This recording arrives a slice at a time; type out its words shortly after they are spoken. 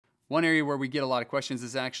One area where we get a lot of questions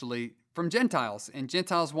is actually from Gentiles, and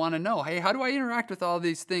Gentiles want to know, hey, how do I interact with all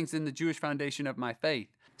these things in the Jewish foundation of my faith?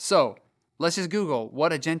 So let's just Google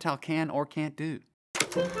what a Gentile can or can't do.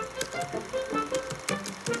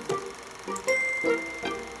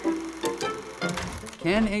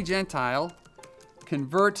 Can a Gentile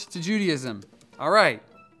convert to Judaism? All right,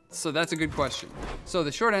 so that's a good question. So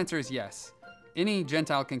the short answer is yes. Any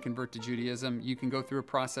Gentile can convert to Judaism. You can go through a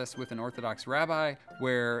process with an Orthodox rabbi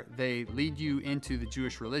where they lead you into the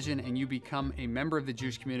Jewish religion and you become a member of the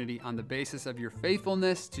Jewish community on the basis of your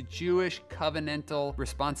faithfulness to Jewish covenantal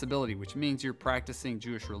responsibility, which means you're practicing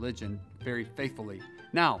Jewish religion very faithfully.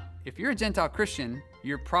 Now, if you're a Gentile Christian,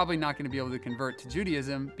 you're probably not going to be able to convert to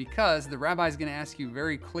Judaism because the rabbi is going to ask you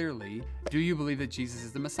very clearly, do you believe that Jesus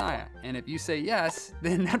is the Messiah? And if you say yes,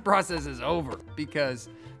 then that process is over because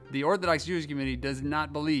the Orthodox Jewish community does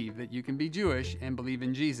not believe that you can be Jewish and believe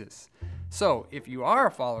in Jesus. So if you are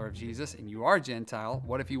a follower of Jesus and you are Gentile,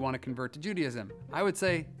 what if you want to convert to Judaism? I would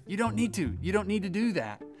say you don't need to. You don't need to do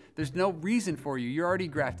that. There's no reason for you. You're already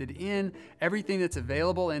grafted in. Everything that's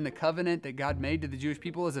available in the covenant that God made to the Jewish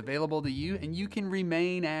people is available to you, and you can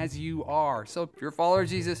remain as you are. So if you're a follower of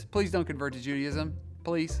Jesus, please don't convert to Judaism.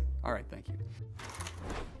 Please. All right, thank you.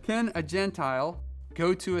 Can a Gentile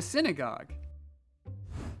go to a synagogue?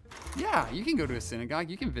 Yeah, you can go to a synagogue.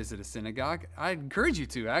 You can visit a synagogue. I encourage you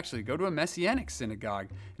to actually go to a Messianic synagogue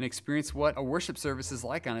and experience what a worship service is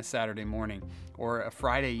like on a Saturday morning or a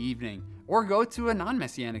Friday evening, or go to a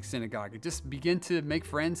non-Messianic synagogue and just begin to make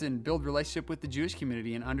friends and build relationship with the Jewish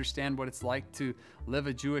community and understand what it's like to live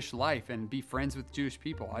a Jewish life and be friends with Jewish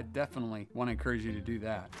people. I definitely want to encourage you to do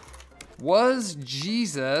that. Was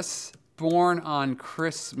Jesus born on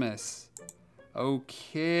Christmas?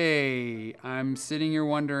 Okay, I'm sitting here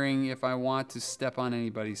wondering if I want to step on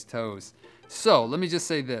anybody's toes. So let me just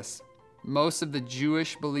say this. Most of the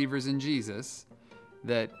Jewish believers in Jesus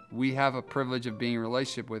that we have a privilege of being in a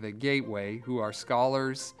relationship with at Gateway, who are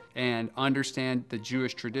scholars and understand the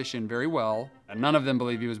Jewish tradition very well, and none of them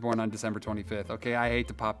believe he was born on December 25th. Okay, I hate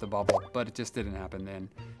to pop the bubble, but it just didn't happen then.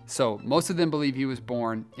 So most of them believe he was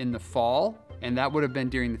born in the fall, and that would have been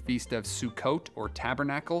during the Feast of Sukkot or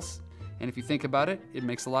Tabernacles. And if you think about it, it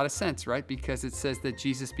makes a lot of sense, right? Because it says that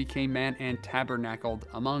Jesus became man and tabernacled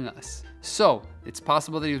among us. So it's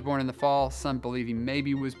possible that he was born in the fall. Some believe he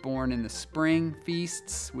maybe was born in the spring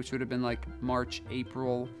feasts, which would have been like March,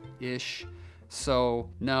 April-ish. So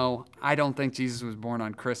no, I don't think Jesus was born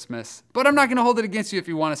on Christmas, but I'm not gonna hold it against you if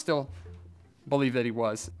you wanna still believe that he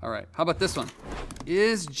was. All right, how about this one?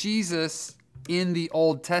 Is Jesus in the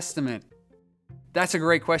Old Testament? That's a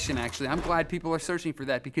great question, actually. I'm glad people are searching for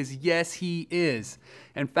that because yes, he is.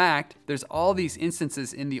 In fact, there's all these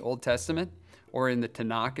instances in the Old Testament, or in the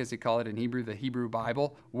Tanakh, as they call it in Hebrew, the Hebrew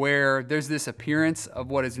Bible, where there's this appearance of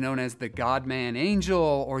what is known as the God-man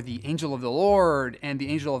angel or the angel of the Lord, and the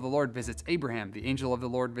angel of the Lord visits Abraham, the angel of the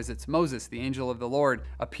Lord visits Moses, the angel of the Lord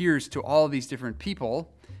appears to all these different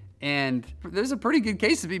people, and there's a pretty good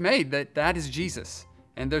case to be made that that is Jesus.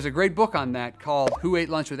 And there's a great book on that called Who Ate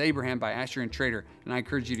Lunch with Abraham by Asher and Trader. And I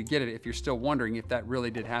encourage you to get it if you're still wondering if that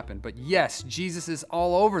really did happen. But yes, Jesus is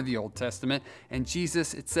all over the Old Testament. And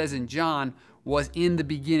Jesus, it says in John, was in the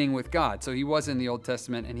beginning with God. So he was in the Old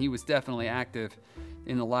Testament and he was definitely active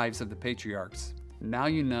in the lives of the patriarchs. Now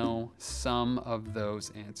you know some of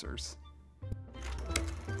those answers.